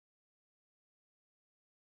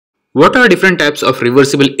What are different types of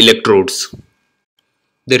reversible electrodes?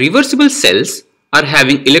 The reversible cells are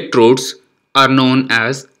having electrodes are known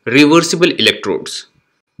as reversible electrodes.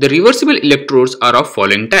 The reversible electrodes are of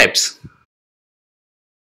following types.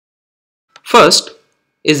 First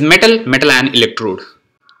is metal ion electrode.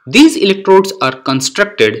 These electrodes are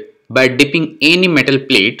constructed by dipping any metal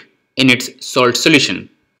plate in its salt solution.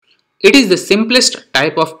 It is the simplest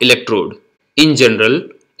type of electrode. In general,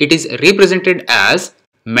 it is represented as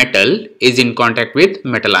metal is in contact with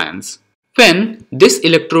metal ions. When this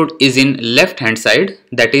electrode is in left hand side,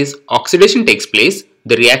 that is oxidation takes place,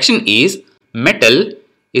 the reaction is metal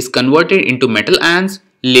is converted into metal ions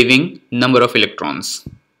leaving number of electrons.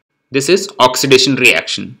 This is oxidation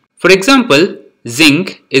reaction. For example,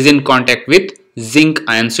 zinc is in contact with zinc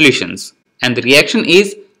ion solutions and the reaction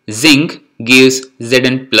is zinc gives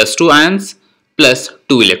Zn plus 2 ions plus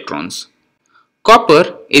 2 electrons.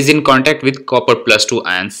 Copper is in contact with copper plus 2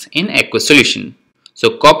 ions in aqueous solution.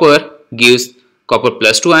 So copper gives copper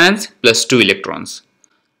plus 2 ions plus 2 electrons.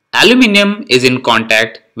 Aluminium is in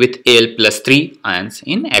contact with Al plus 3 ions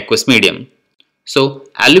in aqueous medium. So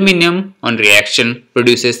aluminium on reaction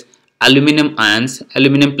produces aluminium ions,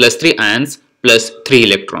 aluminium plus 3 ions plus 3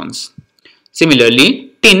 electrons.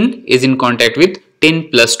 Similarly, tin is in contact with tin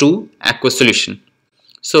plus 2 aqueous solution.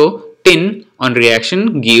 So tin on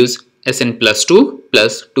reaction gives Sn plus 2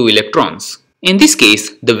 plus 2 electrons. In this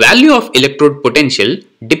case, the value of electrode potential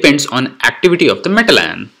depends on activity of the metal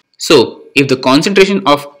ion. So if the concentration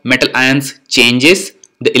of metal ions changes,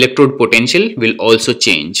 the electrode potential will also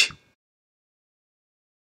change.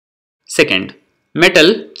 Second,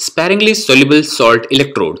 metal sparingly soluble salt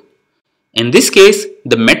electrode. In this case,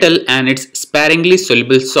 the metal and its sparingly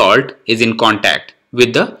soluble salt is in contact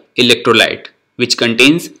with the electrolyte which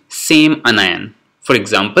contains same anion. For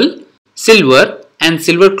example, silver and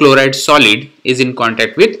silver chloride solid is in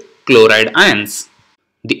contact with chloride ions.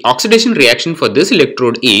 The oxidation reaction for this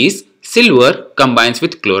electrode is silver combines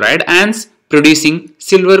with chloride ions producing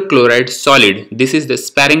silver chloride solid. This is the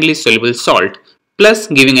sparingly soluble salt plus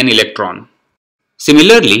giving an electron.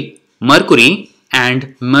 Similarly, mercury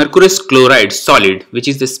and mercurous chloride solid, which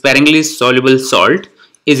is the sparingly soluble salt,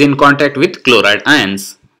 is in contact with chloride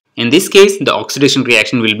ions. In this case, the oxidation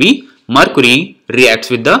reaction will be mercury reacts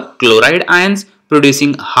with the chloride ions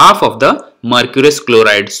producing half of the mercurous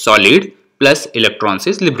chloride solid plus electrons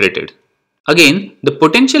is liberated. Again, the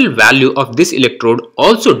potential value of this electrode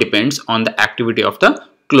also depends on the activity of the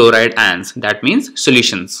chloride ions, that means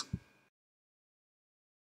solutions.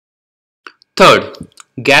 Third,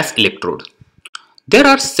 gas electrode. There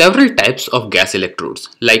are several types of gas electrodes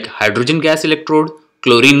like hydrogen gas electrode,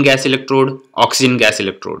 chlorine gas electrode, oxygen gas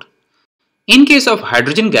electrode. In case of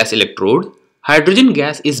hydrogen gas electrode, hydrogen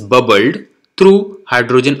gas is bubbled through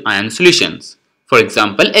hydrogen ion solutions, for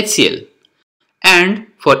example HCl. And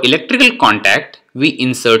for electrical contact, we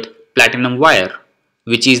insert platinum wire,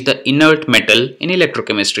 which is the inert metal in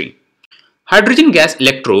electrochemistry. Hydrogen gas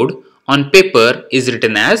electrode on paper is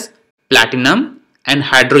written as platinum and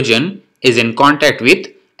hydrogen is in contact with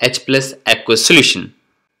H plus aqueous solution.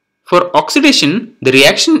 For oxidation, the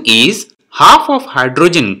reaction is half of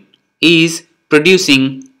hydrogen is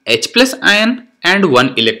producing H plus ion and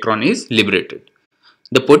 1 electron is liberated.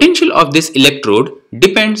 The potential of this electrode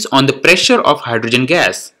depends on the pressure of hydrogen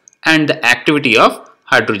gas and the activity of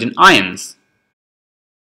hydrogen ions.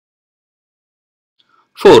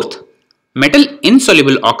 Fourth, metal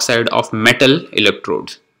insoluble oxide of metal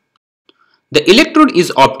electrodes. The electrode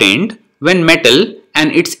is obtained when metal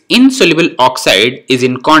and its insoluble oxide is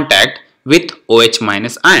in contact with OH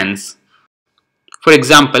minus ions. For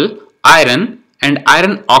example, iron and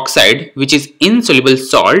iron oxide, which is insoluble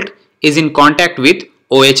salt, is in contact with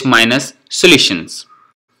OH minus solutions.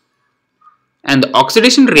 And the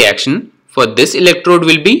oxidation reaction for this electrode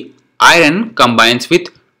will be iron combines with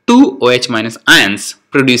 2 OH minus ions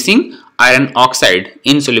producing iron oxide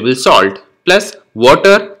insoluble salt plus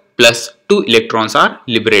water plus 2 electrons are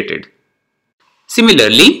liberated.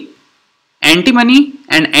 Similarly, antimony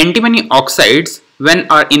and antimony oxides when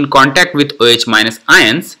are in contact with OH minus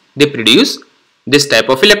ions, they produce this type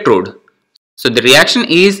of electrode. So the reaction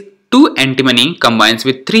is 2 antimony combines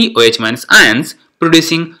with 3 OH minus ions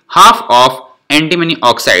producing half of antimony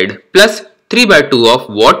oxide plus 3 by 2 of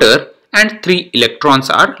water and 3 electrons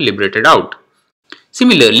are liberated out.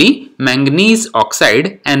 Similarly, manganese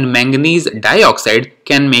oxide and manganese dioxide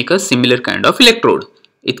can make a similar kind of electrode.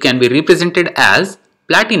 It can be represented as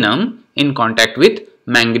platinum in contact with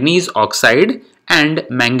manganese oxide and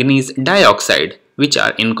manganese dioxide, which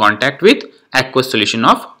are in contact with aqueous solution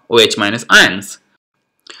of OH minus ions.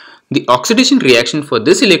 The oxidation reaction for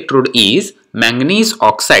this electrode is manganese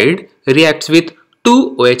oxide reacts with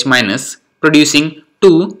 2 OH- producing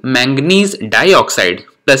 2 manganese dioxide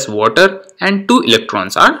plus water and 2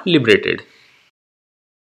 electrons are liberated.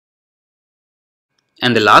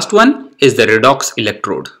 And the last one is the redox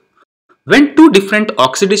electrode. When two different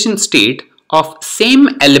oxidation states of same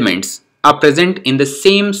elements are present in the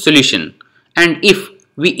same solution, and if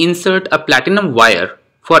we insert a platinum wire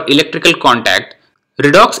for electrical contact,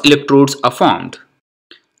 redox electrodes are formed.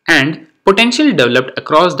 And potential developed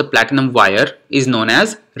across the platinum wire is known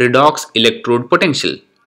as redox electrode potential.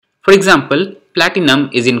 For example, platinum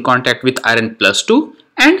is in contact with iron plus 2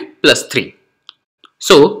 and plus 3.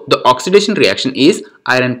 So the oxidation reaction is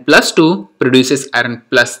iron plus 2 produces iron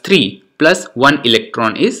plus 3 plus 1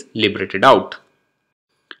 electron is liberated out.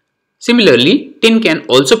 Similarly, tin can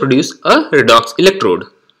also produce a redox electrode.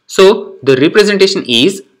 So the representation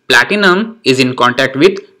is platinum is in contact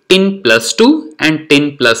with tin plus 2 and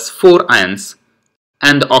tin plus 4 ions.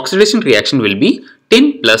 And the oxidation reaction will be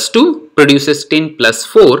tin plus 2 produces tin plus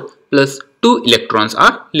 4 plus 2 electrons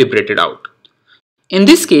are liberated out. In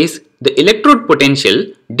this case, the electrode potential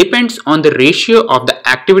depends on the ratio of the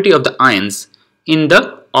activity of the ions in the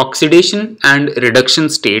oxidation and reduction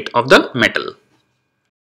state of the metal.